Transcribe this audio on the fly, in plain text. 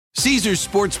Caesars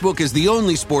Sportsbook is the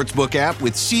only sportsbook app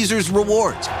with Caesars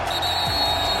Rewards.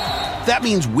 That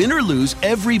means win or lose,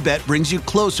 every bet brings you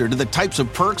closer to the types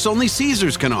of perks only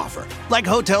Caesars can offer, like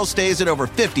hotel stays at over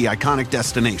 50 iconic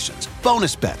destinations,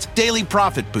 bonus bets, daily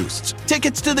profit boosts,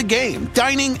 tickets to the game,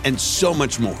 dining, and so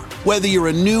much more. Whether you're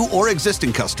a new or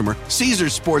existing customer,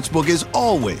 Caesars Sportsbook is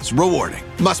always rewarding.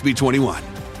 Must be 21.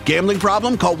 Gambling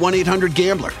problem? Call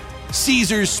 1-800-GAMBLER.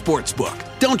 Caesars Sportsbook.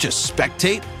 Don't just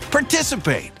spectate,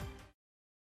 participate.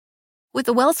 With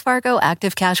the Wells Fargo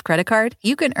Active Cash Credit Card,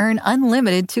 you can earn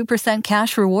unlimited 2%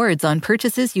 cash rewards on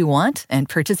purchases you want and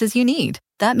purchases you need.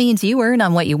 That means you earn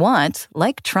on what you want,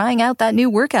 like trying out that new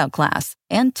workout class,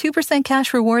 and 2%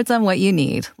 cash rewards on what you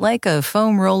need, like a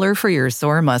foam roller for your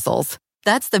sore muscles.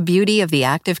 That's the beauty of the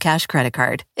Active Cash Credit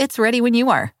Card. It's ready when you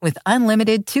are, with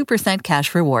unlimited 2%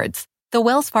 cash rewards. The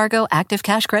Wells Fargo Active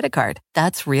Cash Credit Card.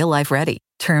 That's real life ready.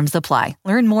 Terms apply.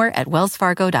 Learn more at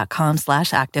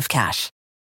wellsfargo.com/activecash.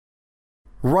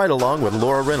 Right along with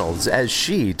Laura Reynolds as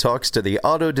she talks to the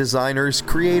auto designers,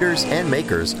 creators, and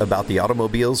makers about the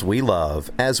automobiles we love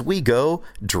as we go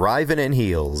driving in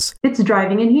heels. It's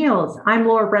Driving in Heels. I'm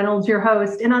Laura Reynolds, your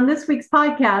host, and on this week's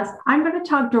podcast, I'm going to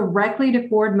talk directly to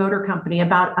Ford Motor Company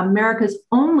about America's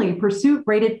only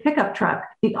pursuit-rated pickup truck,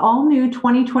 the all-new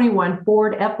 2021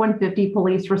 Ford F-150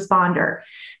 Police Responder.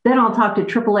 Then I'll talk to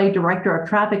AAA Director of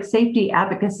Traffic Safety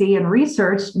Advocacy and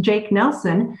Research, Jake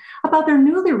Nelson, about their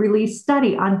newly released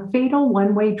study on fatal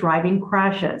one-way driving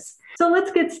crashes. So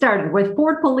let's get started with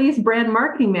Ford Police Brand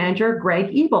Marketing Manager,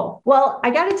 Greg Ebel. Well,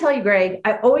 I got to tell you, Greg,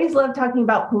 I always love talking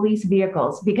about police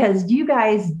vehicles because you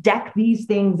guys deck these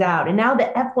things out. And now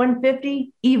the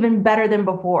F-150, even better than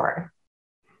before.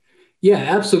 Yeah,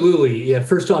 absolutely. Yeah,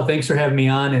 first off, thanks for having me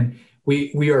on. And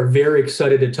we are very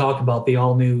excited to talk about the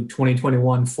all-new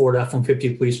 2021 Ford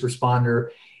F-150 Police Responder.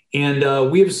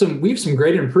 And we have some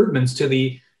great improvements to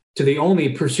the only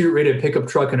pursuit-rated pickup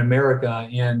truck in America.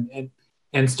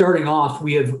 And starting off,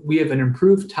 we have an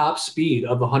improved top speed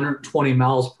of 120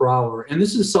 miles per hour. And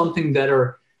this is something that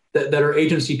our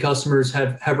agency customers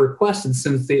have requested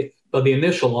since the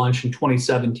initial launch in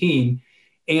 2017.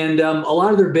 And a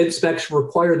lot of their bid specs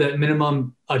require that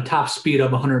minimum top speed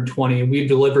of 120. And we've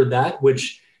delivered that,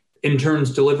 which in turn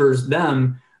delivers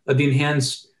them the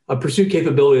enhanced pursuit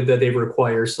capability that they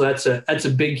require. So that's a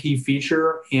big key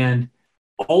feature. And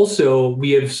also,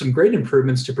 we have some great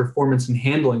improvements to performance and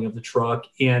handling of the truck,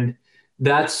 and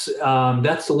that's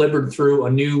delivered through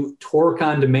a new torque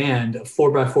on demand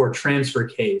 4x4 transfer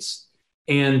case.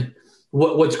 And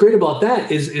what's great about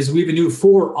that is we have a new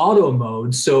 4 auto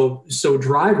mode. So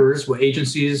drivers,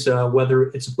 agencies,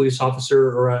 whether it's a police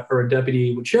officer or a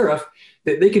deputy with sheriff,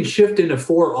 they can shift into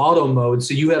 4 auto mode.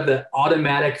 So you have the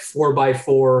automatic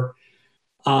 4x4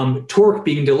 torque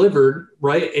being delivered,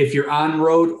 right? If you're on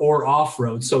road or off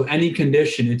road. So any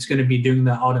condition, it's going to be doing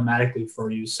that automatically for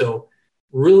you. So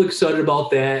really excited about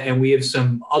that. And we have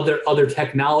some other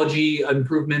technology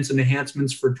improvements and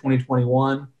enhancements for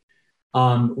 2021.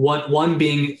 One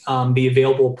being the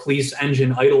available police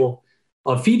engine idle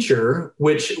feature,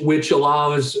 which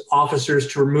allows officers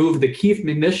to remove the key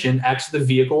ignition, exit the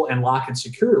vehicle, and lock it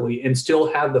securely, and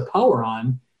still have the power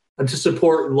on to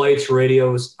support lights,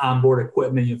 radios, onboard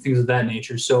equipment, things of that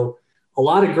nature. So a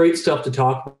lot of great stuff to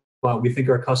talk about. We think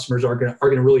our customers are going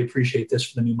to really appreciate this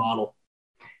for the new model.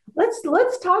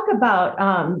 Let's talk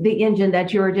about the engine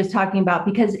that you were just talking about,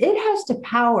 because it has to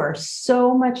power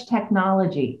so much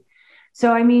technology.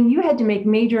 So, I mean, you had to make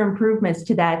major improvements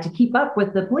to that to keep up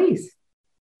with the police.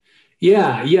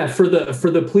 Yeah. For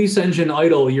the police engine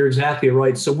idle, you're exactly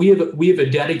right. So we have a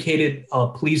dedicated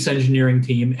police engineering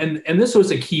team, and this was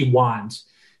a key want,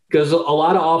 because a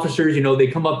lot of officers, they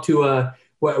come up to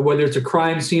whether it's a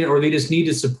crime scene or they just need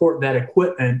to support that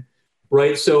equipment,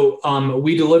 right? So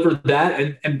we delivered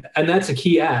that, and that's a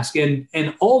key ask. And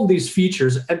all of these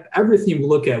features, everything you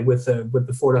look at with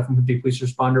the Ford F-150 Police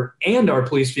Responder and our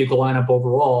police vehicle lineup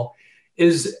overall,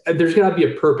 is there's got to be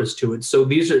a purpose to it. So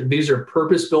these are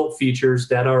purpose-built features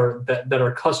that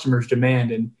our customers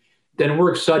demand, and then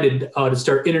we're excited to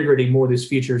start integrating more of these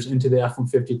features into the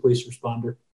F-150 Police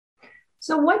Responder.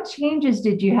 So what changes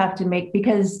did you have to make?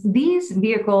 Because these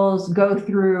vehicles go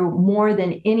through more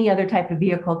than any other type of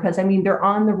vehicle, because, I mean, they're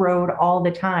on the road all the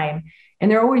time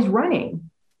and they're always running.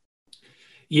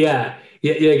 Yeah,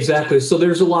 exactly. So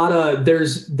there's a lot of,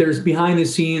 there's behind the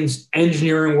scenes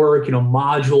engineering work,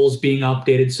 modules being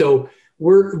updated. So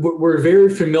we're very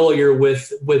familiar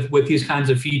with these kinds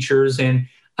of features. And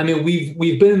I mean,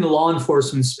 we've been in the law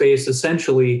enforcement space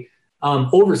essentially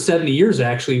over 70 years.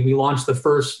 Actually, we launched the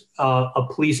first a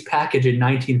police package in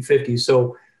 1950.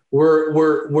 So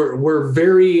we're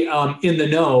very in the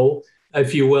know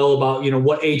if you will, about,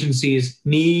 what agencies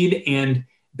need. And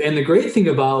the great thing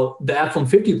about the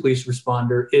F-150 police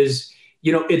responder is,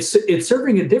 it's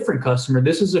serving a different customer.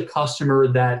 This is a customer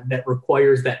that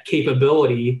requires that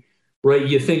capability, right?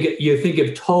 You think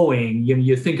of towing,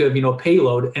 you think of,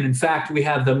 payload. And in fact, we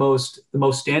have the most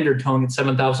standard towing at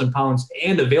 7,000 pounds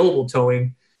and available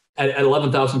towing at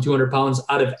 11,200 pounds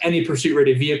out of any pursuit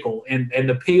rated vehicle. And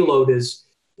the payload is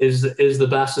the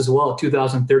best as well at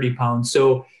 2,030 pounds.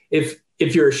 So if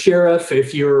you're a sheriff,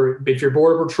 if you're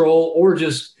Border Patrol, or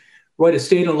just a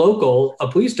state and local,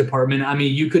 a police department, I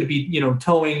mean, you could be,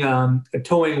 towing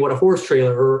a horse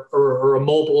trailer or a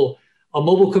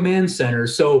mobile command center.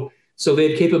 So they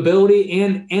have capability,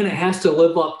 and it has to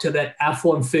live up to that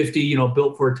F-150,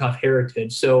 built for a tough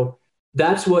heritage. So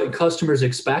that's what customers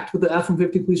expect with the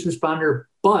F-150 police responder.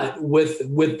 But with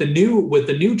the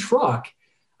new truck,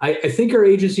 I think our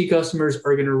agency customers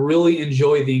are going to really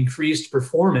enjoy the increased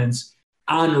performance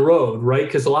on the road, right?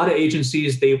 Because a lot of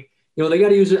agencies, they got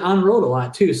to use it on the road a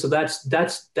lot too. So that's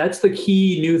the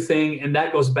key new thing, and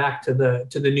that goes back to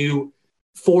the new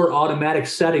Ford automatic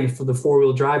setting for the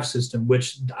 4-wheel drive system,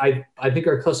 which I think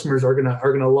our customers are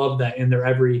gonna love that in their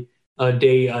every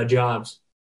day jobs.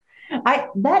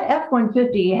 That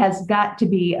F-150 has got to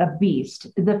be a beast.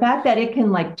 The fact that it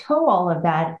can tow all of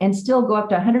that and still go up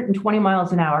to 120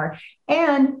 miles an hour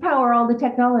and power all the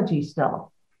technology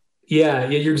still. Yeah,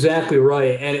 you're exactly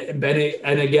right.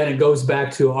 And again, it goes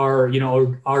back to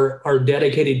our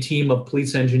dedicated team of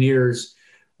police engineers,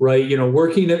 right?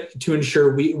 Working to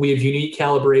ensure we have unique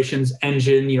calibrations,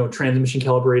 engine, transmission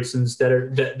calibrations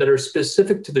that are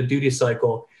specific to the duty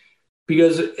cycle,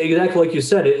 because exactly like you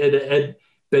said,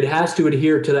 it has to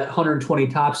adhere to that 120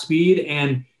 top speed.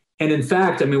 And in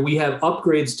fact, I mean, we have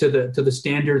upgrades to the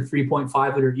standard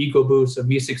 3.5 liter EcoBoost of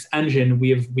V6 engine.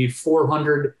 We have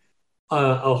 400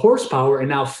 horsepower and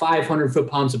now 500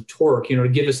 foot-pounds of torque, to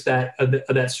give us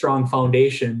that strong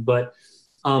foundation. But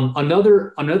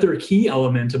another key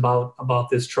element about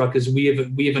this truck is we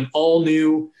have an all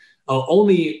new,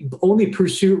 only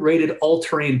pursuit rated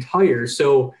all-terrain tire.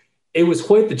 So it was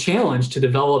quite the challenge to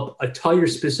develop a tire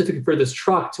specific for this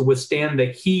truck to withstand the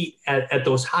heat at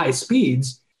those high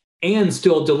speeds and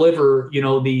still deliver,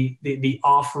 the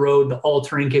off-road, the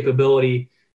all-terrain capability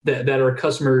that our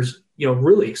customers,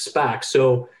 really expect.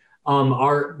 So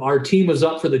our team was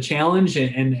up for the challenge,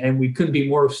 and we couldn't be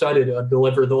more excited to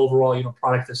deliver the overall,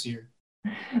 product this year.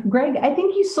 Greg, I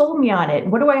think you sold me on it.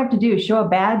 What do I have to do? Show a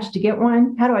badge to get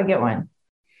one? How do I get one?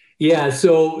 Yeah,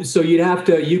 so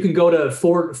you can go to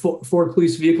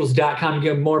FordPoliceVehicles.com to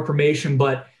get more information,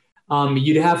 but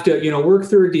you'd have to, work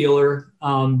through a dealer.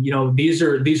 These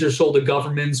are sold to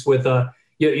governments with a,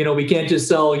 we can't just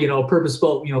sell,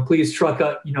 purpose-built, police truck,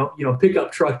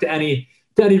 pickup truck to any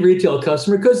retail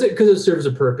customer because it serves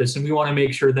a purpose, and we want to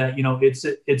make sure that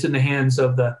it's in the hands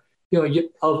of the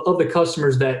of the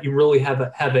customers that you really have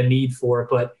a need for it.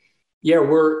 But yeah,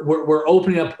 we're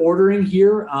opening up ordering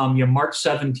here, March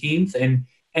 17th, and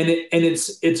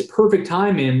it's perfect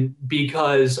timing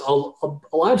because a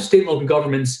lot of state and local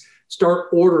governments start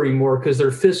ordering more because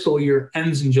their fiscal year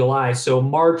ends in July. So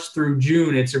March through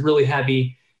June, it's a really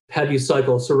heavy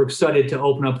cycle. So we're excited to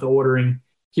open up the ordering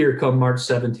here come March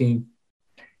 17th.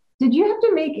 Did you have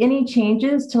to make any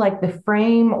changes to the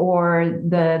frame or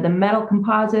the metal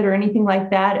composite or anything like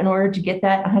that in order to get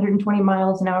that 120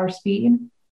 miles an hour speed?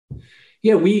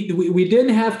 Yeah, we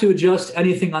didn't have to adjust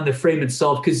anything on the frame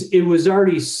itself because it was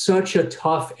already such a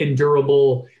tough and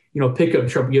durable, pickup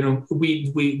truck.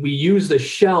 We use the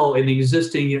shell in the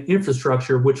existing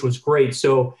infrastructure, which was great.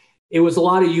 So it was a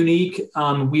lot of unique.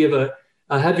 We have a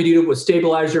heavy duty with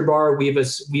stabilizer bar. We have a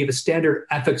standard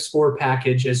FX4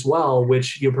 package as well,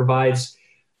 which provides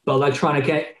the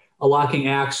electronic locking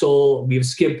axle. We have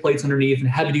skid plates underneath and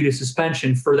heavy duty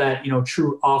suspension for that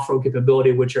true off-road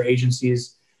capability, which our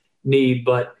agencies need.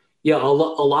 But yeah, a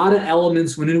lot of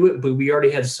elements went into it, but we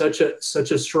already had such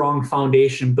a strong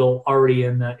foundation built already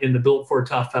in the built for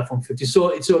tough F-150.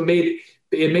 So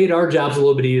it made our jobs a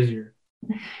little bit easier.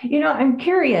 I'm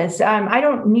curious. I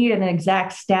don't need an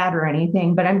exact stat or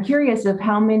anything, but I'm curious of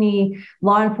how many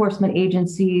law enforcement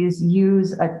agencies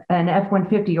use an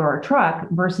F-150 or a truck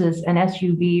versus an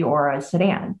SUV or a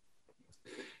sedan.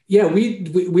 Yeah,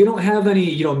 we don't have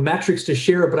any metrics to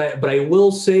share, but I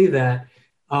will say that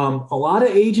a lot of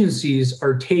agencies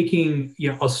are taking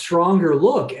a stronger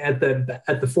look at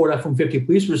the Ford F-150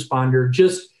 police responder.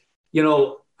 Just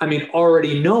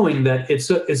already knowing that it's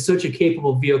such a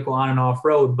capable vehicle on and off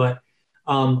road. But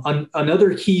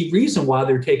another key reason why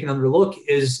they're taking another look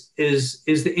is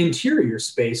the interior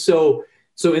space. So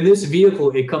So in this vehicle,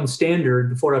 it comes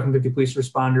standard, the Ford F-150 Police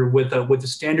Responder, with a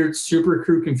standard Super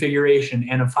Crew configuration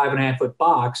and a 5.5-foot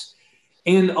box.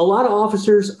 And a lot of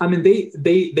officers, I mean,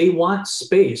 they want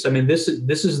space. I mean, this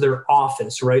is their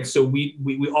office, right? So we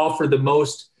offer the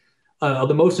most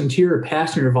interior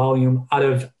passenger volume out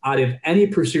of any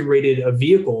pursuit rated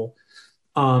vehicle.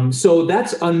 So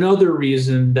that's another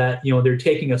reason that, they're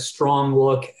taking a strong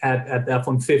look at the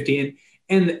F-150,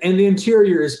 and the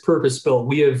interior is purpose built.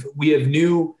 We have a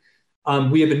new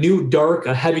dark,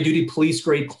 heavy duty police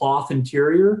grade cloth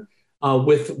interior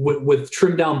with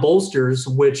trimmed down bolsters,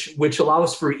 which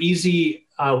allows for easy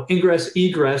ingress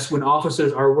egress when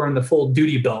officers are wearing the full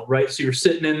duty belt, right? So you're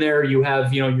sitting in there, you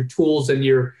have your tools and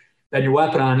your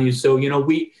weapon on you. So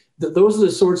those are the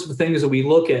sorts of things that we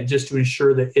look at just to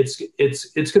ensure that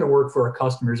it's going to work for our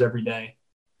customers every day.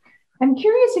 I'm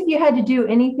curious if you had to do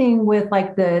anything with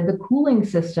like the cooling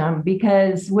system,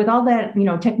 because with all that,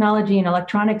 technology and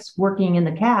electronics working in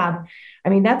the cab, I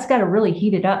mean, that's got to really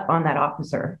heat it up on that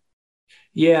officer.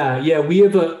 Yeah. We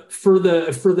have for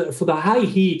the high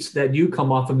heats that do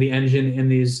come off of the engine in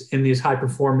these high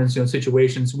performance,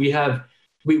 situations, we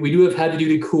do have heavy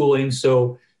duty cooling.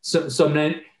 So some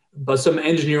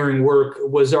engineering work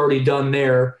was already done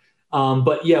there.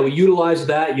 But yeah, we utilize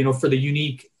that, for the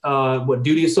unique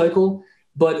duty cycle.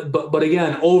 But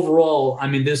again, overall, I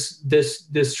mean,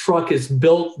 this truck is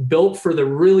built for the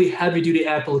really heavy duty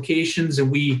applications,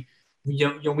 and we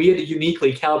had to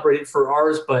uniquely calibrate it for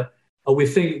ours. But we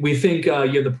think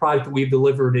the product that we've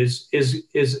delivered is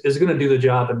going to do the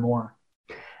job and more.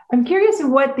 I'm curious of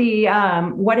what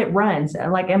it runs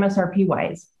like MSRP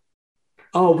wise.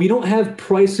 Oh, we don't have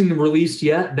pricing released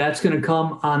yet. That's going to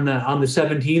come on the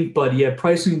 17th. But yeah,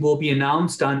 pricing will be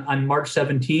announced on March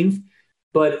 17th.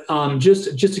 But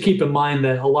just to keep in mind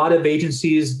that a lot of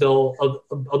agencies they'll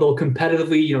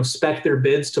competitively spec their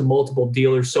bids to multiple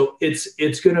dealers. So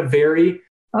it's going to vary.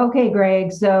 Okay,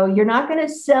 Greg. So you're not going to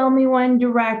sell me one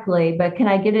directly, but can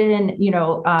I get it in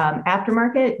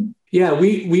aftermarket? Yeah,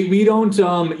 we don't. A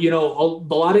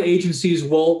lot of agencies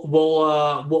will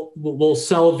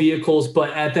sell vehicles, but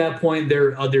at that point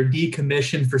they're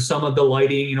decommissioned for some of the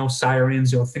lighting,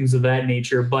 sirens, things of that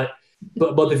nature. But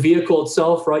the vehicle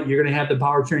itself, right? You're going to have the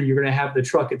powertrain, you're going to have the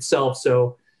truck itself.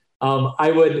 So let's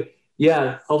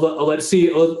see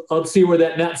where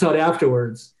that nets out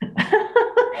afterwards.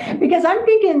 Because I'm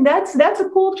thinking that's a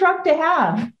cool truck to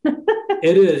have.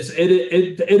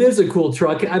 It is a cool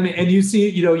truck. I mean, and you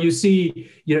see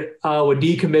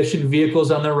decommissioned vehicles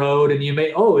on the road, and you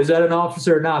may, is that an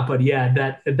officer or not? But yeah,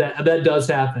 that does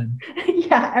happen.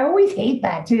 Yeah, I always hate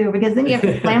that too, because then you have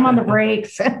to slam on the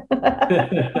brakes.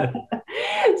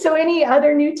 So any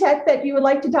other new tech that you would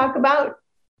like to talk about?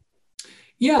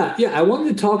 Yeah. I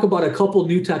wanted to talk about a couple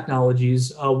new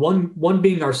technologies. One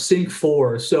being our Sync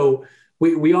 4. So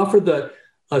we offer the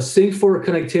Sync 4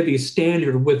 connectivity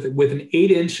standard with an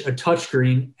 8-inch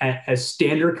touchscreen as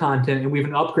standard content, and we have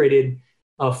an upgraded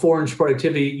 4-inch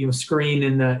productivity screen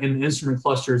in the instrument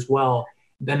cluster as well.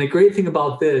 Then the great thing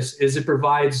about this is it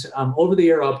provides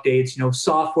over-the-air updates,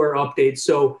 software updates.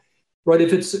 So right, if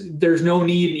there's no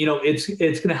need, it's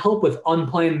going to help with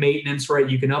unplanned maintenance, right?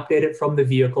 You can update it from the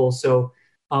vehicle. So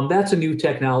that's a new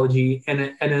technology,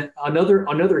 and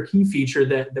another key feature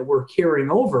that we're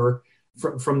carrying over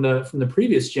from the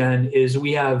previous gen is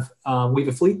we have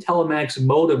a Fleet Telematics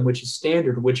modem, which is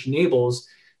standard, which enables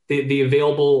the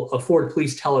available Ford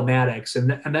Police Telematics,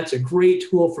 and that's a great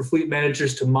tool for fleet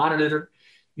managers to monitor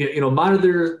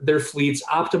their fleets,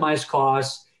 optimize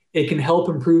costs. It can help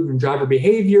improve driver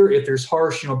behavior if there's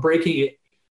harsh braking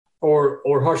or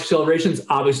harsh accelerations.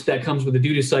 Obviously, that comes with the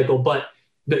duty cycle, but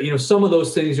some of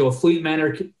those things a fleet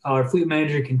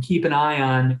manager can keep an eye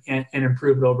on and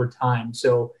improve it over time.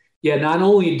 So. Yeah, not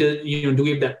only do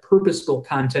we have that purpose-built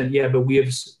content, but we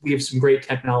have some great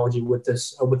technology with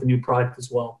this with the new product as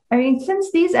well. I mean,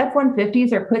 since these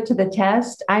F-150s are put to the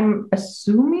test, I'm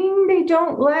assuming they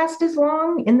don't last as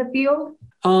long in the field.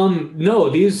 No,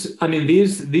 these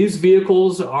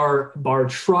vehicles are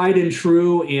tried and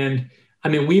true, and I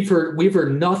mean we've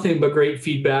heard nothing but great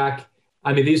feedback.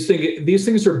 I mean these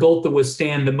things are built to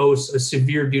withstand the most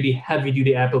severe duty, heavy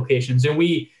duty applications, and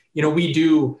we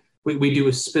do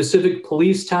a specific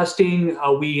police testing.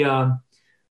 We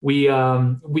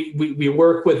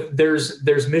work with there's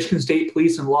Michigan State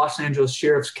Police and Los Angeles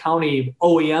Sheriff's County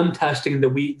OEM testing that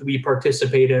we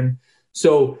participate in.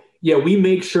 So yeah, we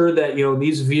make sure that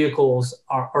these vehicles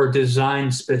are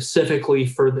designed specifically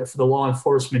for the law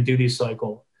enforcement duty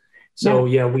cycle. So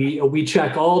yeah, we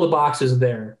check all the boxes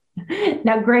there.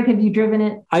 Now, Greg, have you driven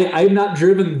it? I've not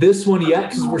driven this one yet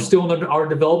because we're still in our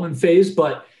development phase,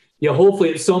 but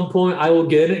hopefully at some point I will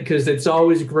get it, because it's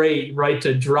always great, right,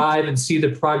 to drive and see the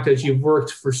product that you've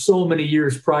worked for so many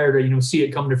years prior to, see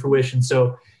it come to fruition.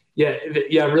 So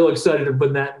yeah, real excited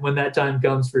when that time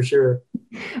comes, for sure.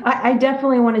 I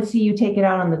definitely want to see you take it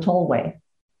out on the tollway.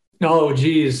 Oh,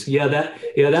 geez. Yeah,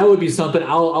 that would be something.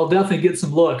 I'll definitely get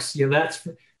some looks.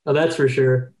 That's for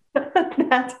sure.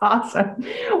 That's awesome.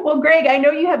 Well, Greg, I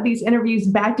know you have these interviews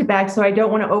back to back, so I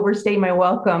don't want to overstay my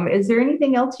welcome. Is there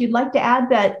anything else you'd like to add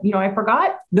that, I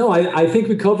forgot? No, I think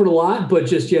we covered a lot, but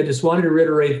just wanted to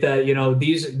reiterate that,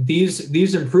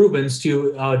 these improvements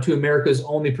to America's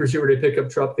only pursuit-rated pickup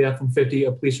truck, the F-150,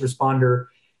 a police responder,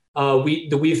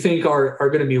 we think are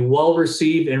going to be well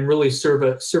received and really serve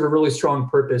a really strong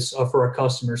purpose for our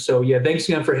customers. So yeah, thanks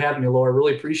again for having me, Laura.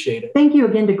 Really appreciate it. Thank you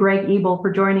again to Greg Ebel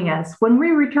for joining us. When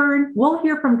we return, we'll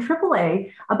hear from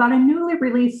AAA about a newly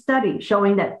released study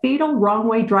showing that fatal wrong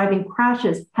way driving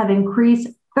crashes have increased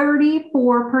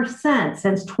 34%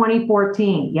 since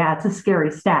 2014. Yeah, it's a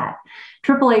scary stat.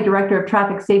 AAA Director of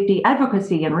Traffic Safety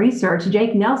Advocacy and Research,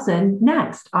 Jake Nelson,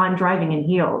 next on Driving in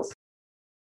Heels.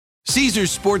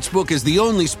 Caesars Sportsbook is the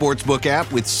only sportsbook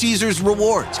app with Caesars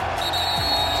Rewards.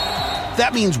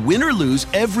 That means win or lose,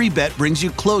 every bet brings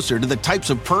you closer to the types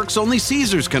of perks only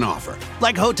Caesars can offer,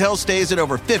 like hotel stays at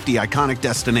over 50 iconic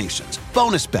destinations,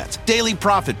 bonus bets, daily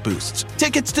profit boosts,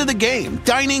 tickets to the game,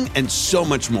 dining, and so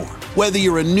much more. Whether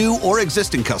you're a new or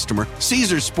existing customer,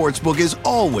 Caesars Sportsbook is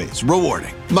always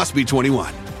rewarding. Must be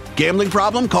 21. Gambling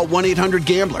problem? Call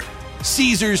 1-800-GAMBLER.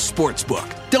 Caesars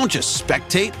Sportsbook. Don't just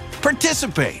spectate,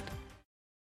 participate.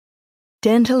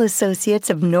 Dental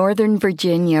Associates of Northern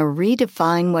Virginia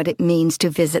redefine what it means to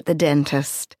visit the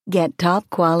dentist. Get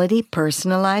top-quality,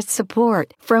 personalized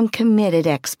support from committed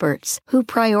experts who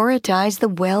prioritize the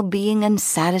well-being and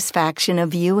satisfaction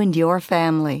of you and your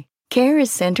family. Care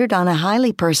is centered on a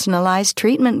highly personalized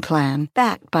treatment plan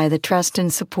backed by the trust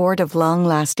and support of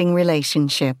long-lasting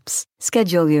relationships.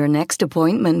 Schedule your next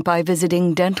appointment by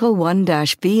visiting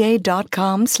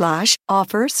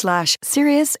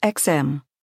dental1-va.com/offer/SiriusXM.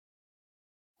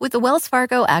 With the Wells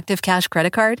Fargo Active Cash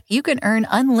Credit Card, you can earn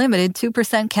unlimited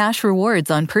 2% cash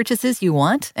rewards on purchases you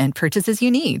want and purchases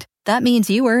you need. That means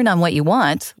you earn on what you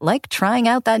want, like trying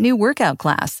out that new workout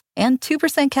class, and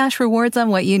 2% cash rewards on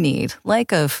what you need,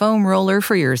 like a foam roller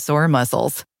for your sore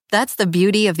muscles. That's the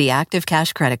beauty of the Active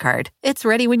Cash Credit Card. It's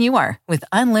ready when you are, with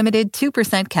unlimited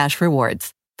 2% cash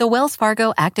rewards. The Wells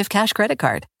Fargo Active Cash Credit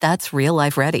Card. That's real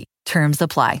life ready. Terms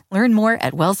apply. Learn more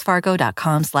at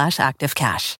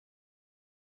wellsfargo.com/activecash.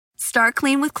 Start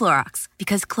clean with Clorox,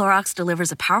 because Clorox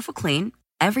delivers a powerful clean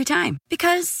every time.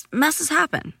 Because messes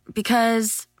happen.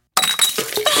 Because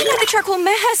I got a charcoal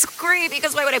mask. Great,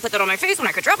 because why would I put that on my face when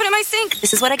I could drop it in my sink?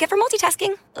 This is what I get for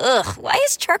multitasking. Ugh, why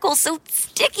is charcoal so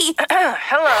sticky?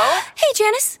 Hello? Hey,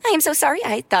 Janice. I am so sorry.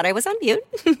 I thought I was on mute.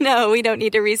 No, we don't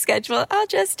need to reschedule. I'll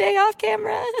just stay off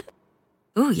camera.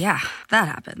 Ooh, yeah, that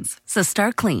happens. So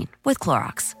start clean with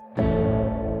Clorox.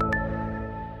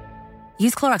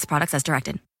 Use Clorox products as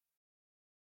directed.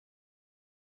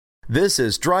 This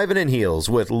is Driving in Heels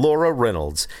with Laura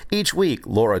Reynolds. Each week,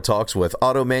 Laura talks with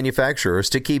auto manufacturers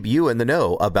to keep you in the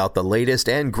know about the latest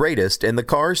and greatest in the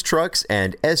cars, trucks,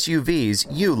 and SUVs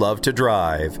you love to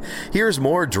drive. Here's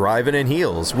more Driving in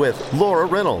Heels with Laura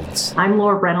Reynolds. I'm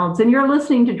Laura Reynolds, and you're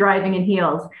listening to Driving in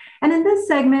Heels. And in this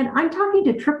segment, I'm talking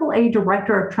to AAA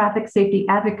Director of Traffic Safety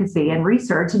Advocacy and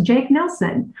Research, Jake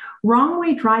Nelson.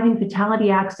 Wrong-way driving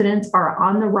fatality accidents are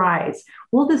on the rise.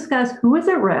 We'll discuss who is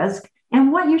at risk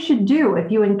and what you should do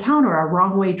if you encounter a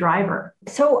wrong-way driver.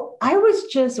 So I was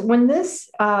just, when this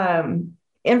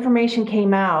information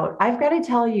came out, I've got to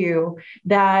tell you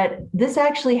that this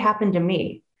actually happened to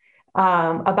me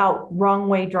about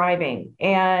wrong-way driving.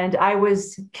 And I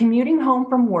was commuting home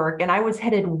from work, and I was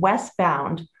headed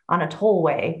westbound on a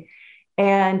tollway.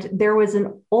 And there was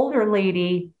an older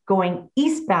lady going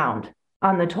eastbound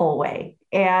on the tollway.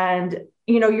 And,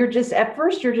 you're just, at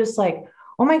first, you're just like,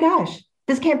 oh my gosh,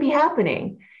 this can't be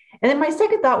happening. And then my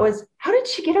second thought was, how did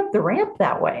she get up the ramp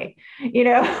that way?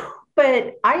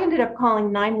 But I ended up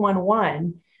calling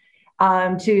 911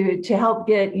 to help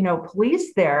get,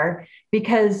 police there,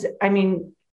 because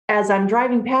as I'm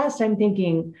driving past, I'm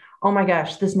thinking, oh my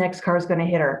gosh, this next car is going to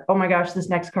hit her. Oh my gosh, this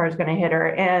next car is going to hit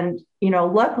her. And,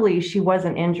 luckily she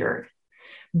wasn't injured.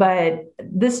 But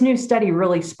this new study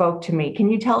really spoke to me. Can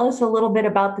you tell us a little bit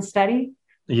about the study?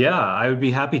 Yeah, I would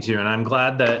be happy to. And I'm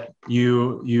glad that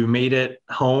you made it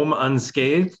home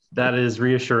unscathed. That is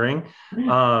reassuring.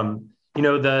 The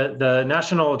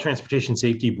National Transportation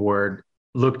Safety Board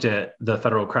looked at the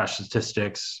federal crash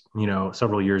statistics,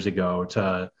 several years ago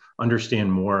to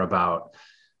understand more about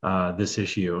this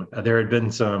issue. There had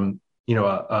been some,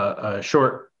 a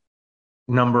short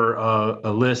number of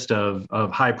a list of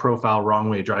high profile wrong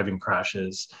way driving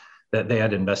crashes that they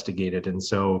had investigated. And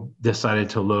so decided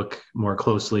to look more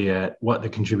closely at what the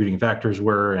contributing factors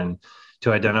were and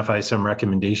to identify some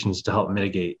recommendations to help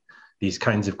mitigate these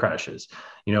kinds of crashes.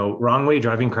 Wrong way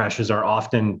driving crashes are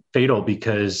often fatal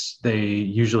because they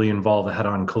usually involve a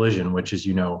head-on collision, which, as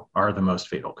you know, are the most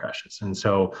fatal crashes. And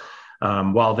so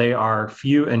while they are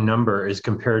few in number as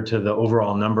compared to the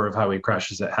overall number of highway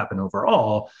crashes that happen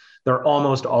overall, they're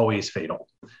almost always fatal.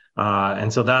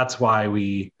 And so that's why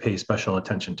we pay special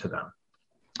attention to them.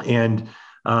 And,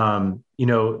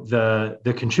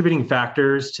 the contributing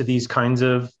factors to these kinds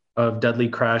of deadly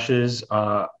crashes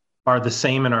are the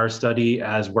same in our study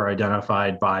as were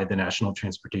identified by the National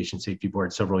Transportation Safety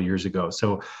Board several years ago.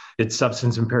 So it's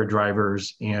substance impaired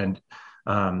drivers, and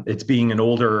it's being an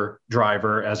older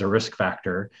driver as a risk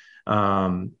factor,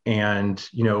 and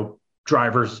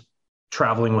drivers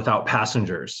traveling without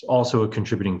passengers, also a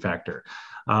contributing factor.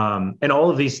 And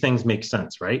all of these things make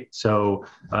sense, right? So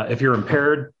if you're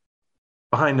impaired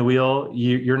behind the wheel,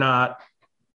 you're not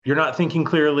thinking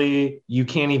clearly, you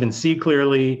can't even see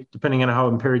clearly, depending on how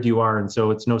impaired you are. And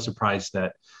so it's no surprise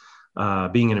that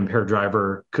being an impaired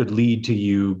driver could lead to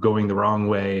you going the wrong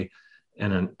way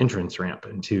in an entrance ramp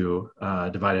into a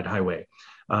divided highway.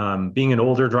 Being an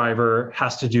older driver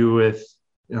has to do with,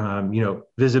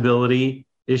 visibility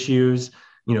issues,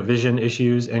 vision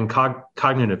issues, and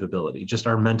cognitive ability, just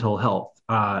our mental health.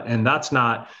 And that's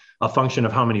not a function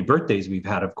of how many birthdays we've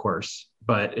had, of course,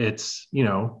 but it's,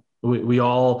 we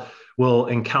all will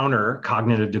encounter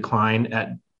cognitive decline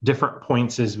at different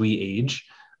points as we age.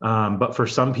 But for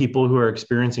some people who are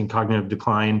experiencing cognitive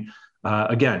decline,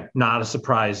 again, not a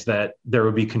surprise that there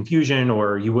would be confusion,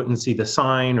 or you wouldn't see the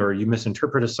sign, or you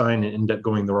misinterpret a sign and end up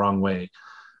going the wrong way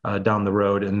down the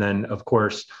road. And then, of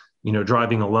course,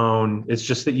 driving alone, it's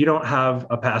just that you don't have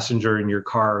a passenger in your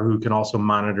car who can also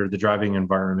monitor the driving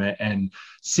environment and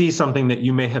see something that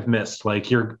you may have missed, like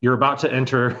you're about to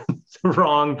enter the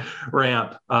wrong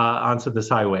ramp onto this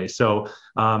highway. So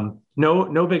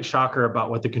no big shocker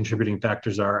about what the contributing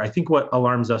factors are. I think what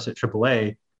alarms us at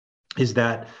AAA is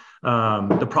that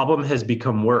the problem has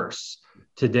become worse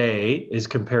today as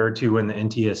compared to when the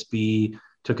NTSB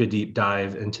took a deep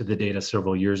dive into the data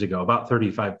several years ago, about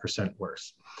 35%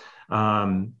 worse.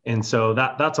 And so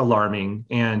that's alarming.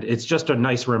 And it's just a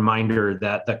nice reminder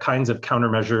that the kinds of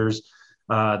countermeasures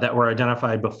that were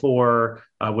identified before,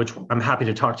 which I'm happy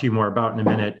to talk to you more about in a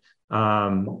minute,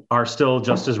 are still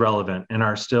just as relevant and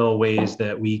are still ways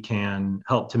that we can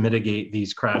help to mitigate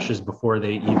these crashes before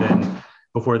they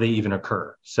even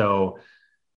occur. So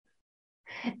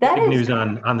that big news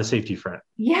on the safety front.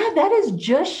 Yeah, that is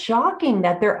just shocking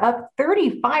that they're up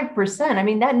 35%. I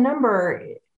mean, that number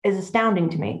is astounding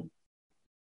to me.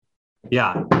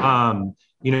 Yeah.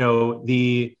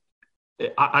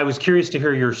 I was curious to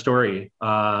hear your story,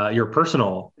 your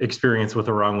personal experience with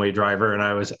a wrong way driver. And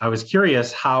I was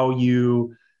curious how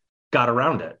you got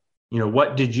around it.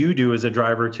 What did you do as a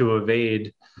driver to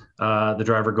evade the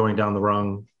driver going down the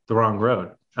wrong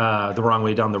road, the wrong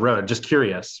way down the road? Just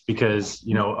curious, because,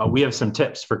 we have some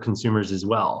tips for consumers as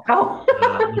well. Oh.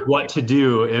 What to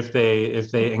do if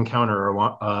they encounter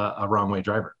a wrong way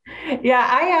driver. Yeah,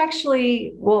 I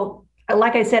actually,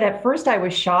 like I said, at first I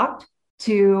was shocked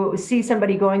to see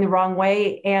somebody going the wrong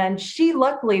way. And she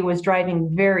luckily was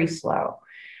driving very slow.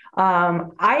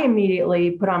 I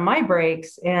immediately put on my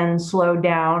brakes and slowed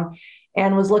down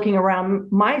and was looking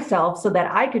around myself so that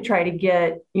I could try to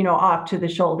get, off to the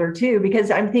shoulder too,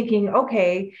 because I'm thinking,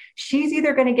 okay, she's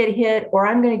either going to get hit or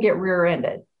I'm going to get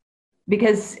rear-ended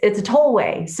because it's a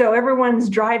tollway. So everyone's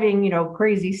driving,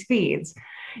 crazy speeds.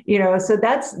 So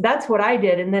that's what I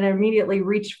did. And then immediately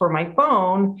reached for my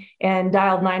phone and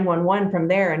dialed 911 from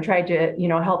there and tried to,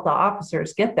 help the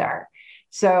officers get there.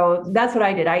 So that's what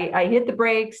I did. I hit the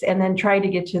brakes and then tried to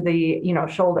get to the,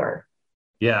 shoulder.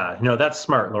 Yeah, that's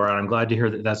smart, Laura. I'm glad to hear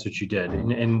that that's what you did.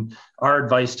 And our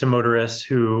advice to motorists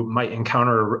who might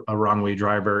encounter a wrong way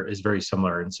driver is very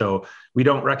similar. And so we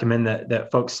don't recommend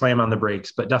that folks slam on the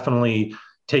brakes, but definitely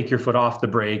take your foot off the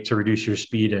brake to reduce your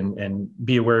speed and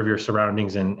be aware of your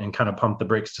surroundings and kind of pump the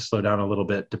brakes to slow down a little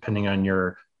bit depending on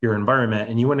your environment.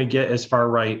 And you want to get as far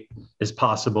right as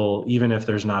possible, even if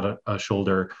there's not a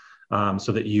shoulder,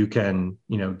 so that you can,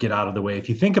 get out of the way. If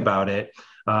you think about it,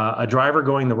 a driver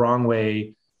going the wrong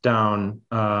way down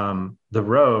the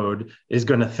road is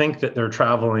going to think that they're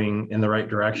traveling in the right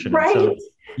direction. Right. So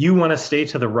you want to stay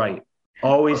to the right,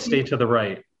 always stay to the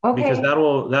right. Okay. Because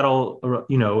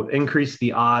that'll increase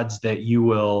the odds that you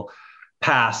will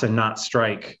pass and not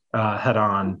strike head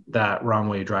on that wrong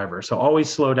way driver. So always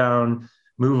slow down,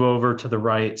 move over to the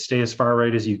right, stay as far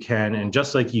right as you can. And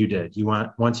just like you did,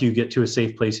 once you get to a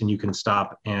safe place and you can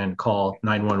stop and call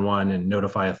 911 and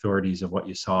notify authorities of what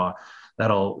you saw,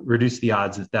 that'll reduce the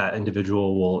odds that that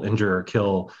individual will injure or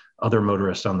kill other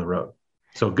motorists on the road.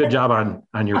 So good job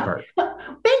on your part.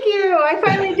 Thank you. I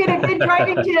finally did a good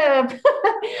driving tip.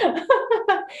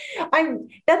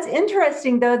 That's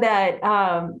interesting, though,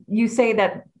 that you say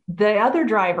that the other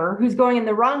driver who's going in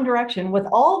the wrong direction with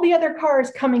all the other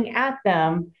cars coming at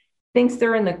them thinks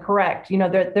they're in the correct,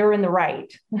 they're in the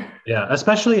right. Yeah,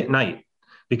 especially at night,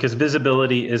 because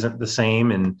visibility isn't the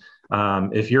same. And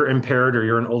if you're impaired or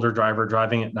you're an older driver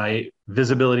driving at night,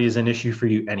 visibility is an issue for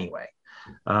you anyway.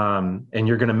 And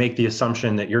you're going to make the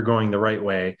assumption that you're going the right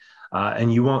way.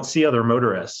 And you won't see other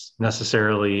motorists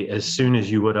necessarily as soon as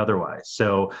you would otherwise.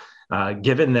 So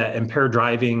given that impaired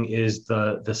driving is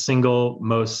the single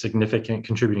most significant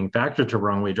contributing factor to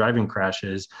wrong way driving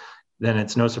crashes, then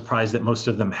it's no surprise that most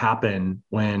of them happen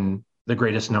when the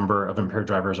greatest number of impaired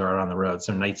drivers are out on the road,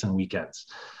 so nights and weekends.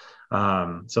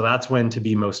 So that's when to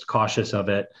be most cautious of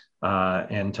it,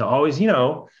 and to always,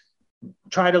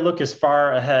 try to look as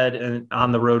far ahead and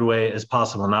on the roadway as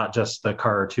possible, not just the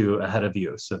car or two ahead of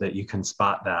you, so that you can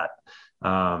spot that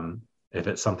if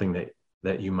it's something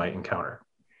that you might encounter.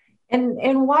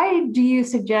 And why do you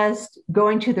suggest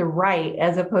going to the right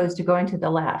as opposed to going to the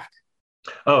left?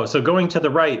 Oh, so going to the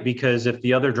right, because if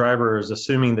the other driver is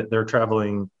assuming that they're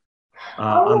traveling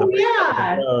on the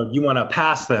road, you want to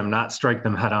pass them, not strike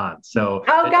them head on. So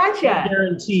gotcha.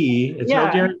 It's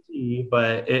no guarantee,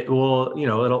 but it will,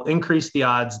 it'll increase the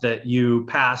odds that you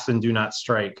pass and do not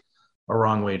strike a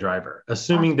wrong way driver,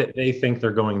 assuming that they think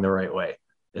they're going the right way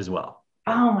as well.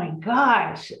 Oh my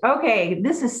gosh. Okay.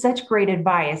 This is such great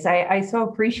advice. I so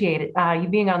appreciate it, you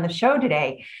being on the show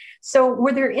today. So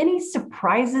were there any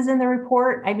surprises in the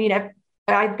report? I mean,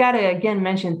 I've got to again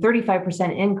mention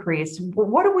 35% increase.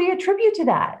 What do we attribute to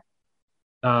that?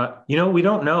 We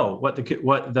don't know what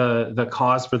the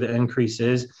cause for the increase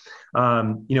is.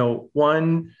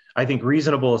 One, I think,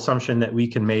 reasonable assumption that we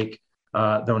can make,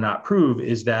 though not prove,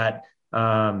 is that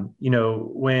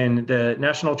when the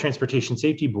National Transportation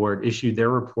Safety Board issued their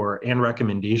report and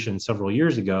recommendations several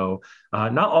years ago,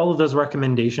 not all of those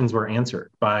recommendations were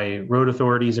answered by road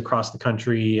authorities across the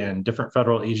country and different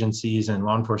federal agencies and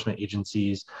law enforcement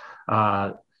agencies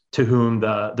to whom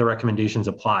the recommendations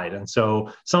applied. And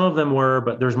so some of them were,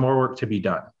 but there's more work to be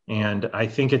done. And I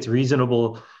think it's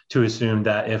reasonable to assume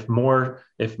that if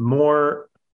more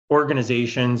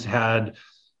organizations had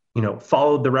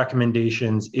followed the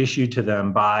recommendations issued to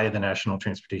them by the National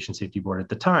Transportation Safety Board at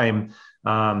the time,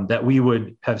 that we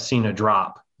would have seen a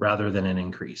drop rather than an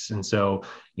increase. And so,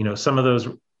 some of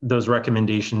those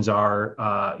recommendations are,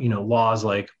 laws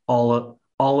like all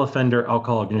offender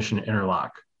alcohol ignition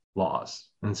interlock laws.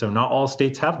 And so not all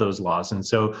states have those laws. And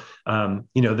so,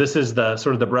 this is the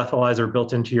sort of the breathalyzer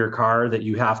built into your car that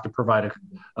you have to provide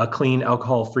a clean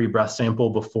alcohol-free breath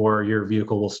sample before your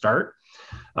vehicle will start.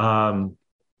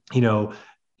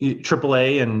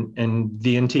 AAA and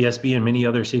the NTSB and many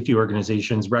other safety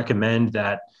organizations recommend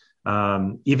that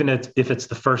even if it's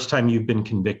the first time you've been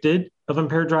convicted of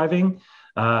impaired driving,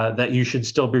 that you should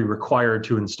still be required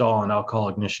to install an alcohol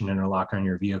ignition interlock on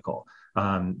your vehicle.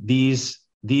 These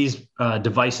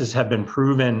devices have been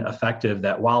proven effective,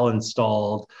 that while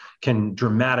installed can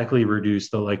dramatically reduce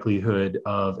the likelihood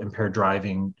of impaired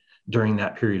driving during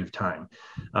that period of time.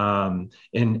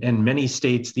 In many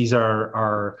states, these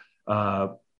are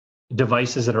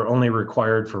devices that are only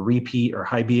required for repeat or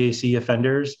high BAC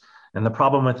offenders. And the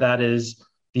problem with that is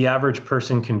the average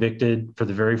person convicted for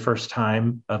the very first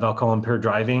time of alcohol impaired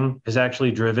driving is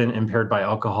actually driven impaired by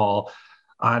alcohol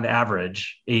on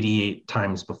average 88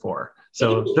 times before.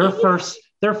 So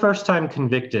they're first time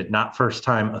convicted, not first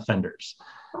time offenders.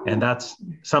 And that's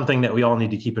something that we all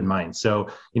need to keep in mind. So,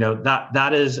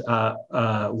 that is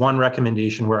one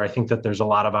recommendation where I think that there's a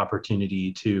lot of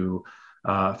opportunity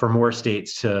for more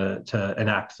states to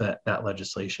enact that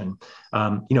legislation.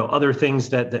 Other things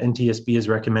that the NTSB has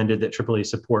recommended that AAA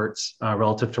supports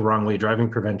relative to wrong way driving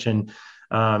prevention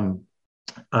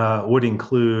would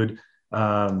include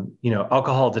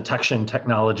alcohol detection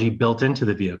technology built into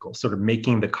the vehicle, sort of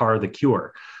making the car the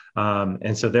cure.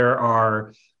 And so there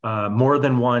are more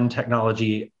than one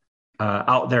technology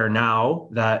out there now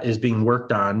that is being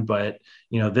worked on, but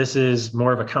this is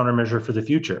more of a countermeasure for the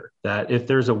future, that if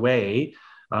there's a way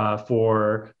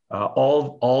for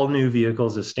all new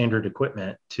vehicles as standard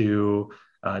equipment to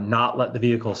not let the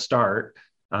vehicle start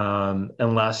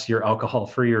unless you're alcohol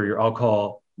free or your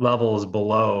alcohol level is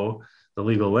below the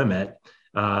legal limit,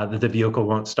 that the vehicle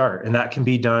won't start. And that can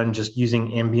be done just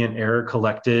using ambient air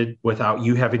collected without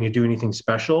you having to do anything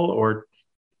special, or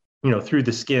through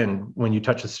the skin when you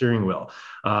touch the steering wheel.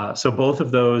 So both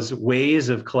of those ways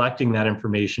of collecting that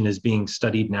information is being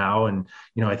studied now. And,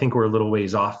 I think we're a little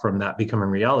ways off from that becoming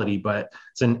reality, but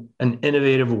it's an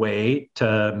innovative way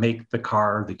to make the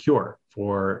car the cure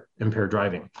for impaired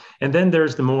driving. And then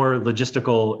there's the more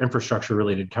logistical infrastructure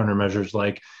related countermeasures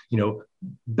like,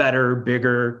 better,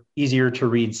 bigger, easier to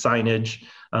read signage,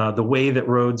 the way that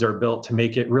roads are built to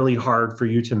make it really hard for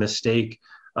you to mistake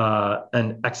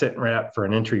an exit ramp for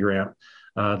an entry ramp,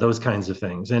 those kinds of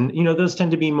things. And, those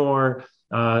tend to be more,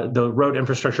 the road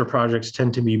infrastructure projects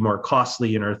tend to be more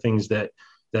costly and are things that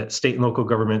state and local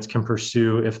governments can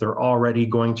pursue if they're already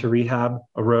going to rehab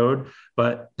a road.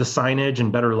 But the signage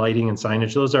and better lighting and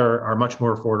signage, those are much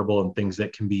more affordable and things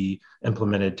that can be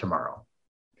implemented tomorrow.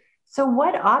 So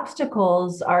what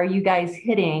obstacles are you guys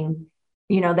hitting,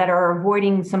 that are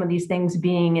avoiding some of these things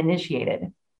being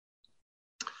initiated?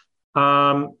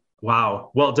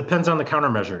 Wow. Well, it depends on the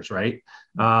countermeasures, right?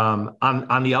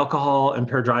 On the alcohol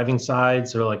impaired driving side,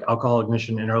 so like alcohol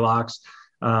ignition interlocks,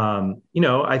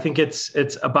 I think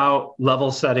it's about level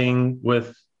setting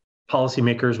with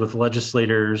policymakers, with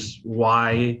legislators,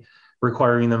 why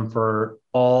requiring them for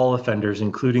all offenders,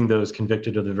 including those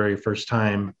convicted of the very first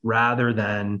time, rather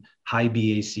than high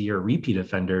BAC or repeat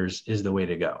offenders is the way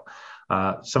to go.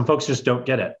 Some folks just don't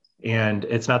get it. And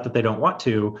it's not that they don't want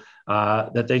to,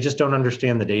 that they just don't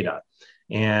understand the data.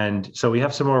 And so we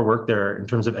have some more work there in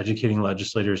terms of educating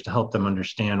legislators to help them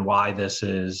understand why this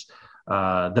is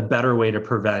the better way to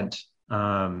prevent,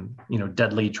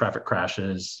 deadly traffic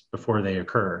crashes before they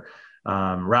occur,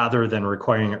 rather than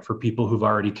requiring it for people who've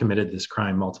already committed this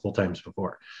crime multiple times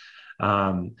before.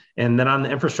 And then on the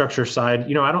infrastructure side,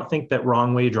 I don't think that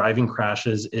wrong way driving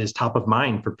crashes is top of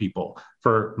mind for people,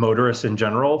 for motorists in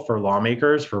general, for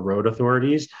lawmakers, for road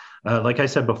authorities. Like I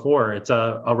said before, it's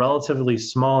a relatively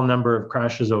small number of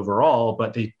crashes overall,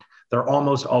 but they're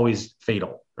almost always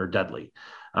fatal or deadly.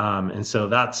 And so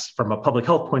that's, from a public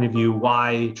health point of view,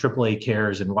 why AAA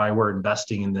cares and why we're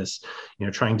investing in this,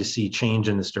 trying to see change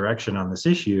in this direction on this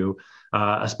issue,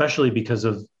 especially because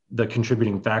of the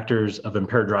contributing factors of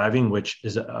impaired driving, which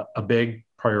is a big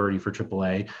priority for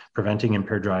AAA, preventing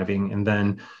impaired driving, and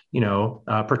then,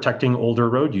 protecting older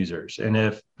road users. And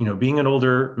if, being an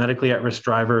older medically at-risk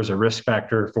driver is a risk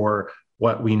factor for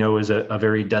what we know is a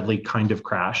very deadly kind of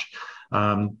crash,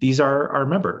 these are our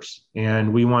members,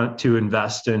 and we want to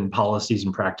invest in policies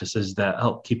and practices that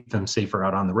help keep them safer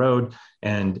out on the road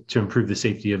and to improve the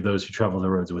safety of those who travel the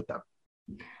roads with them.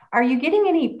 Are you getting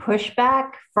any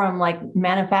pushback from like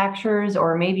manufacturers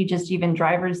or maybe just even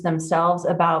drivers themselves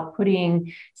about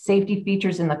putting safety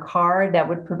features in the car that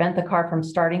would prevent the car from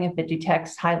starting if it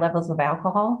detects high levels of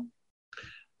alcohol?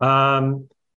 Making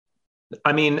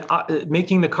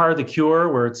the car the cure,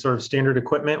 where it's sort of standard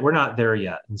equipment, we're not there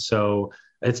yet. And so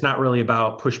it's not really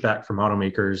about pushback from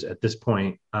automakers at this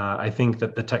point. I think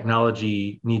that the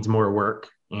technology needs more work,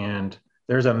 and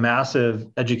there's a massive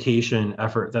education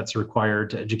effort that's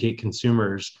required to educate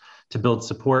consumers to build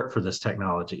support for this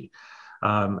technology.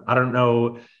 I don't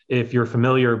know if you're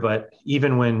familiar, but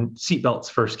even when seatbelts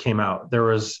first came out, there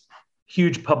was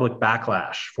huge public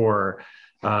backlash for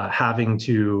having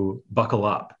to buckle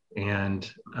up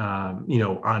and,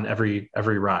 on every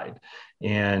ride.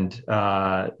 And,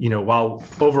 while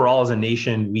overall as a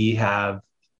nation, we have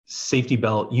safety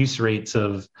belt use rates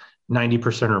of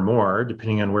 90% or more,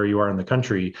 depending on where you are in the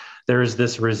country, there is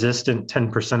this resistant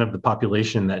 10% of the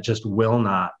population that just will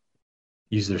not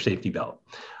use their safety belt.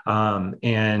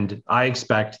 And I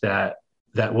expect that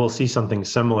we'll see something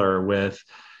similar with,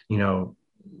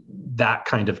 that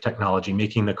kind of technology,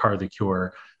 making the car the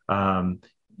cure.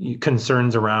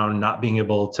 Concerns around not being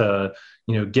able to,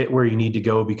 get where you need to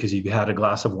go because you've had a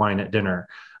glass of wine at dinner.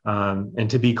 And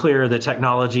to be clear, the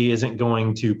technology isn't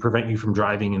going to prevent you from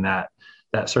driving in that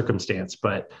circumstance,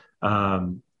 but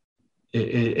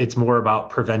it's more about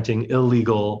preventing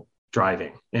illegal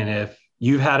driving. And if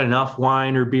you've had enough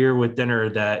wine or beer with dinner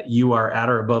that you are at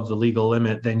or above the legal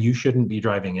limit, then you shouldn't be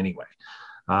driving anyway.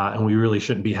 And we really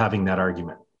shouldn't be having that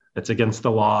argument. It's against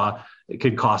the law. It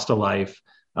could cost a life.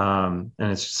 And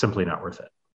it's simply not worth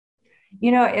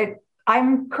it.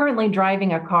 I'm currently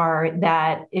driving a car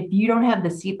that if you don't have the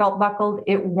seatbelt buckled,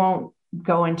 it won't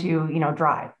go into,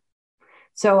 drive.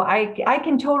 So I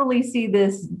can totally see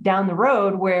this down the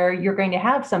road where you're going to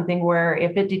have something where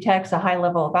if it detects a high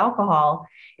level of alcohol,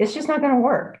 it's just not going to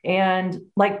work. And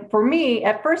like for me,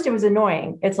 at first it was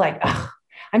annoying. It's like,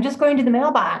 I'm just going to the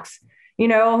mailbox,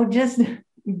 just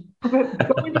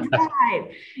going to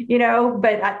drive,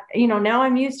 but now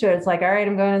I'm used to it. It's like, all right,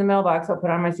 I'm going to the mailbox. I'll put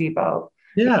on my seatbelt.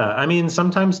 Yeah. I mean,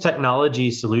 sometimes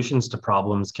technology solutions to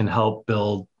problems can help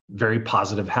build very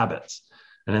positive habits.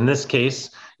 And in this case,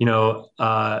 in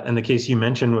the case you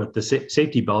mentioned with the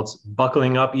safety belts,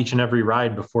 buckling up each and every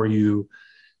ride before you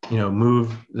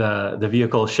move the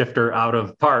vehicle shifter out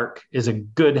of park is a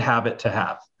good habit to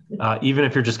have, even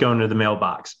if you're just going to the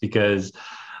mailbox, because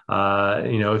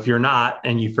if you're not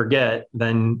and you forget,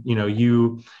 then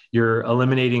you're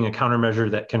eliminating a countermeasure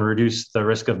that can reduce the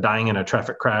risk of dying in a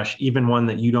traffic crash, even one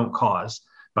that you don't cause,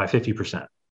 by 50%.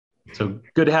 So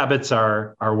good habits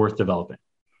are worth developing.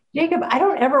 Jacob, I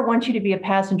don't ever want you to be a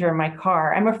passenger in my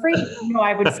car. I'm afraid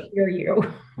I would scare you.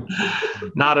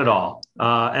 Not at all.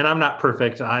 And I'm not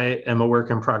perfect. I am a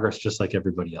work in progress, just like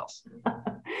everybody else.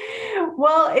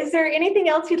 Well, is there anything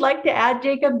else you'd like to add,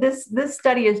 Jacob? This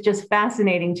study is just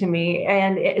fascinating to me,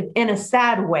 and in a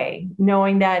sad way,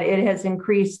 knowing that it has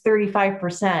increased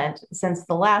 35% since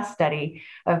the last study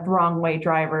of wrong way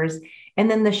drivers. And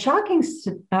then the shocking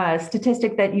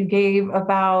statistic that you gave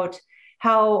about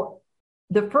how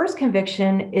the first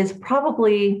conviction is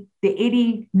probably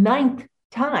the 89th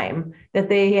time that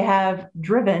they have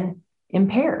driven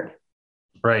impaired.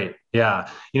 Right. Yeah.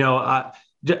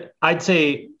 I'd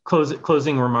say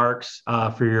closing remarks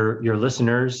for your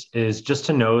listeners is just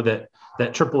to know that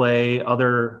AAA,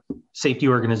 other safety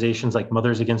organizations like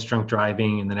Mothers Against Drunk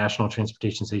Driving and the National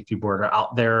Transportation Safety Board are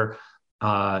out there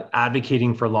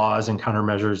advocating for laws and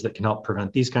countermeasures that can help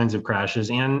prevent these kinds of crashes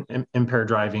and impaired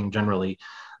driving generally.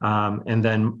 And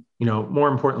then, more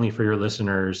importantly for your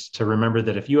listeners to remember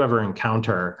that if you ever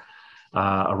encounter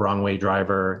a wrong way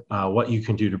driver, what you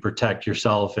can do to protect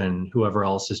yourself and whoever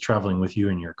else is traveling with you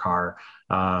in your car,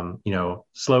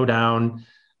 slow down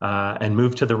and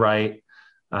move to the right,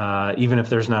 even if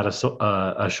there's not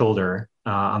a shoulder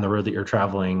on the road that you're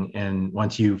traveling. And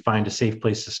once you find a safe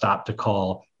place to stop, to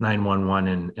call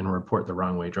 911 and report the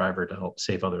wrong way driver to help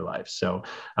save other lives. So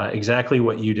exactly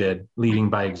what you did,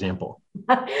 leading by example.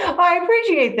 I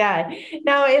appreciate that.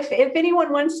 Now, if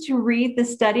anyone wants to read the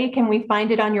study, can we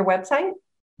find it on your website?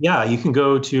 Yeah, you can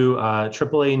go to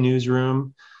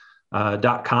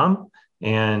AAAnewsroom.com.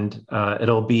 And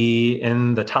it'll be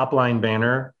in the top line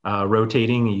banner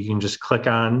rotating. You can just click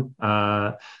on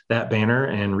that banner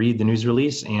and read the news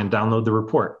release and download the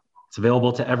report. It's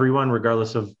available to everyone,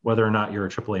 regardless of whether or not you're a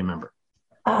AAA member.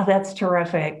 Oh, that's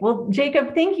terrific. Well,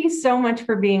 Jacob, thank you so much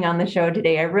for being on the show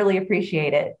today. I really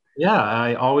appreciate it. Yeah,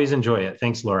 I always enjoy it.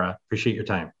 Thanks, Laura. Appreciate your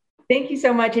time. Thank you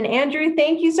so much. And Andrew,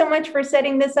 thank you so much for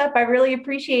setting this up. I really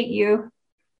appreciate you.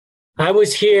 I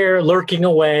was here lurking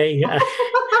away. I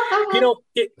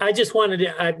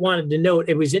wanted to note,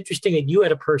 it was interesting that you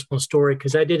had a personal story,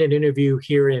 because I did an interview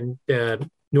here in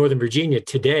Northern Virginia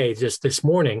today, just this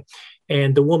morning.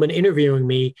 And the woman interviewing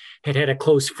me had a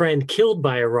close friend killed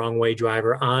by a wrong way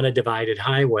driver on a divided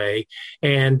highway.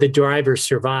 And the driver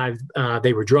survived.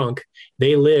 They were drunk.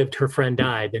 They lived. Her friend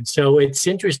died. And so it's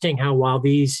interesting how, while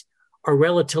these are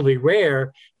relatively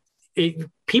rare,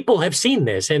 people have seen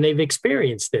this and they've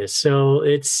experienced this. So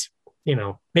it's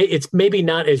maybe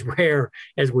not as rare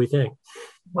as we think.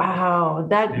 Wow,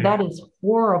 that is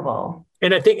horrible.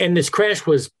 And I think, this crash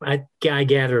was, I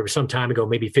gather, some time ago,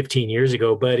 maybe 15 years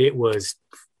ago, but it was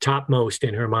topmost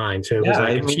in her mind. So it was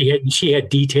like she had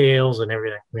details and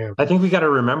everything. Yeah. I think we got to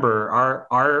remember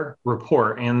our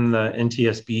report and the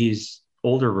NTSB's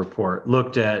older report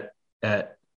looked at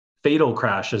fatal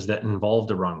crashes that involved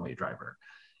a wrong way driver.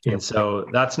 Yep. And so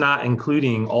that's not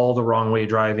including all the wrong way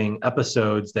driving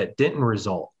episodes that didn't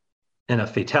result in a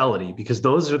fatality, because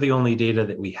those are the only data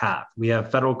that we have. We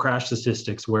have federal crash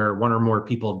statistics where one or more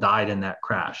people died in that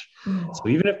crash. So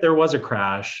even if there was a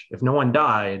crash, if no one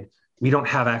died, we don't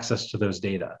have access to those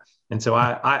data. And so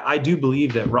I do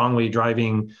believe that wrong way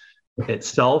driving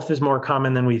itself is more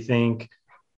common than we think.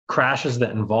 Crashes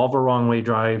that involve a wrong way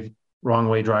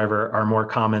driver are more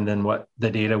common than what the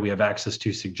data we have access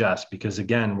to suggests, because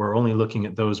again, we're only looking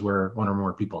at those where one or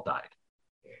more people died.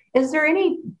 Is there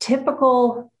any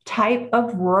typical type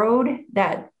of road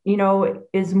that,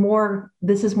 is more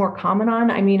common on?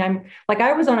 I mean,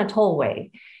 I was on a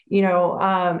tollway,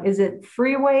 is it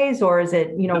freeways or is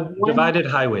it, divided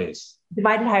highways?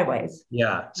 Divided highways.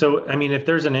 Yeah. So, I mean, if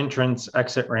there's an entrance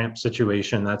exit ramp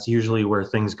situation, that's usually where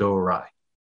things go awry.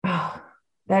 Oh,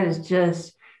 that is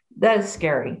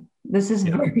scary. This is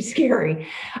very scary.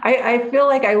 I feel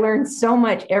like I learn so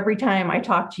much every time I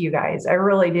talk to you guys. I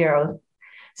really do.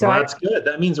 So that's good.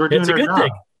 That means we're doing our job.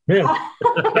 Yeah.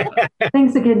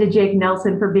 Thanks again to Jake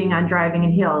Nelson for being on Driving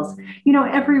in Heels.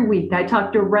 Every week I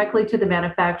talk directly to the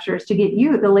manufacturers to get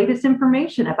you the latest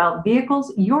information about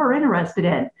vehicles you're interested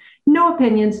in. No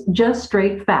opinions, just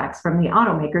straight facts from the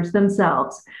automakers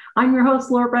themselves. I'm your host,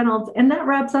 Laura Reynolds, and that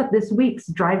wraps up this week's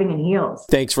Driving in Heels.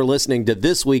 Thanks for listening to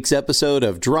this week's episode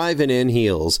of Driving in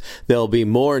Heels. There'll be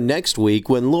more next week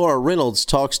when Laura Reynolds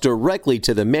talks directly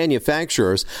to the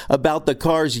manufacturers about the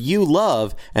cars you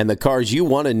love and the cars you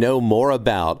want to know more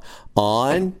about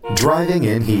on Driving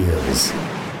in Heels.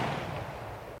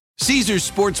 Caesars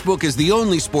Sportsbook is the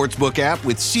only sportsbook app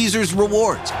with Caesars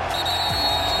Rewards.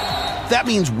 That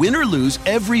means win or lose,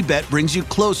 every bet brings you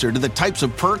closer to the types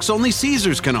of perks only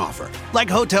Caesars can offer, like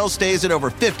hotel stays at over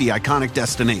 50 iconic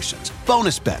destinations,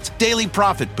 bonus bets, daily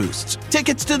profit boosts,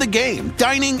 tickets to the game,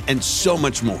 dining, and so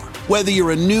much more. Whether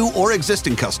you're a new or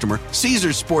existing customer,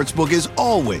 Caesars Sportsbook is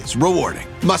always rewarding.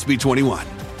 Must be 21.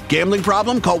 Gambling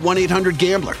problem? Call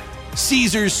 1-800-GAMBLER.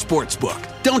 Caesars Sportsbook.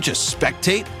 Don't just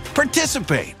spectate,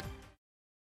 participate.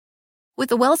 With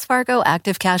the Wells Fargo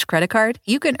Active Cash Credit Card,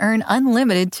 you can earn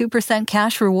unlimited 2%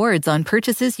 cash rewards on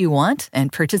purchases you want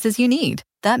and purchases you need.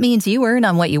 That means you earn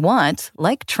on what you want,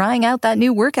 like trying out that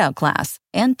new workout class,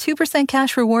 and 2%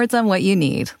 cash rewards on what you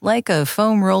need, like a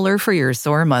foam roller for your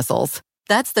sore muscles.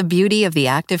 That's the beauty of the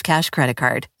Active Cash Credit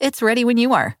Card. It's ready when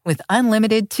you are, with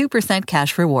unlimited 2%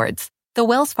 cash rewards. The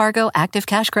Wells Fargo Active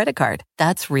Cash Credit Card.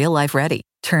 That's real life ready.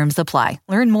 Terms apply.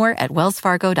 Learn more at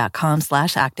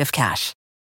wellsfargo.com/activecash.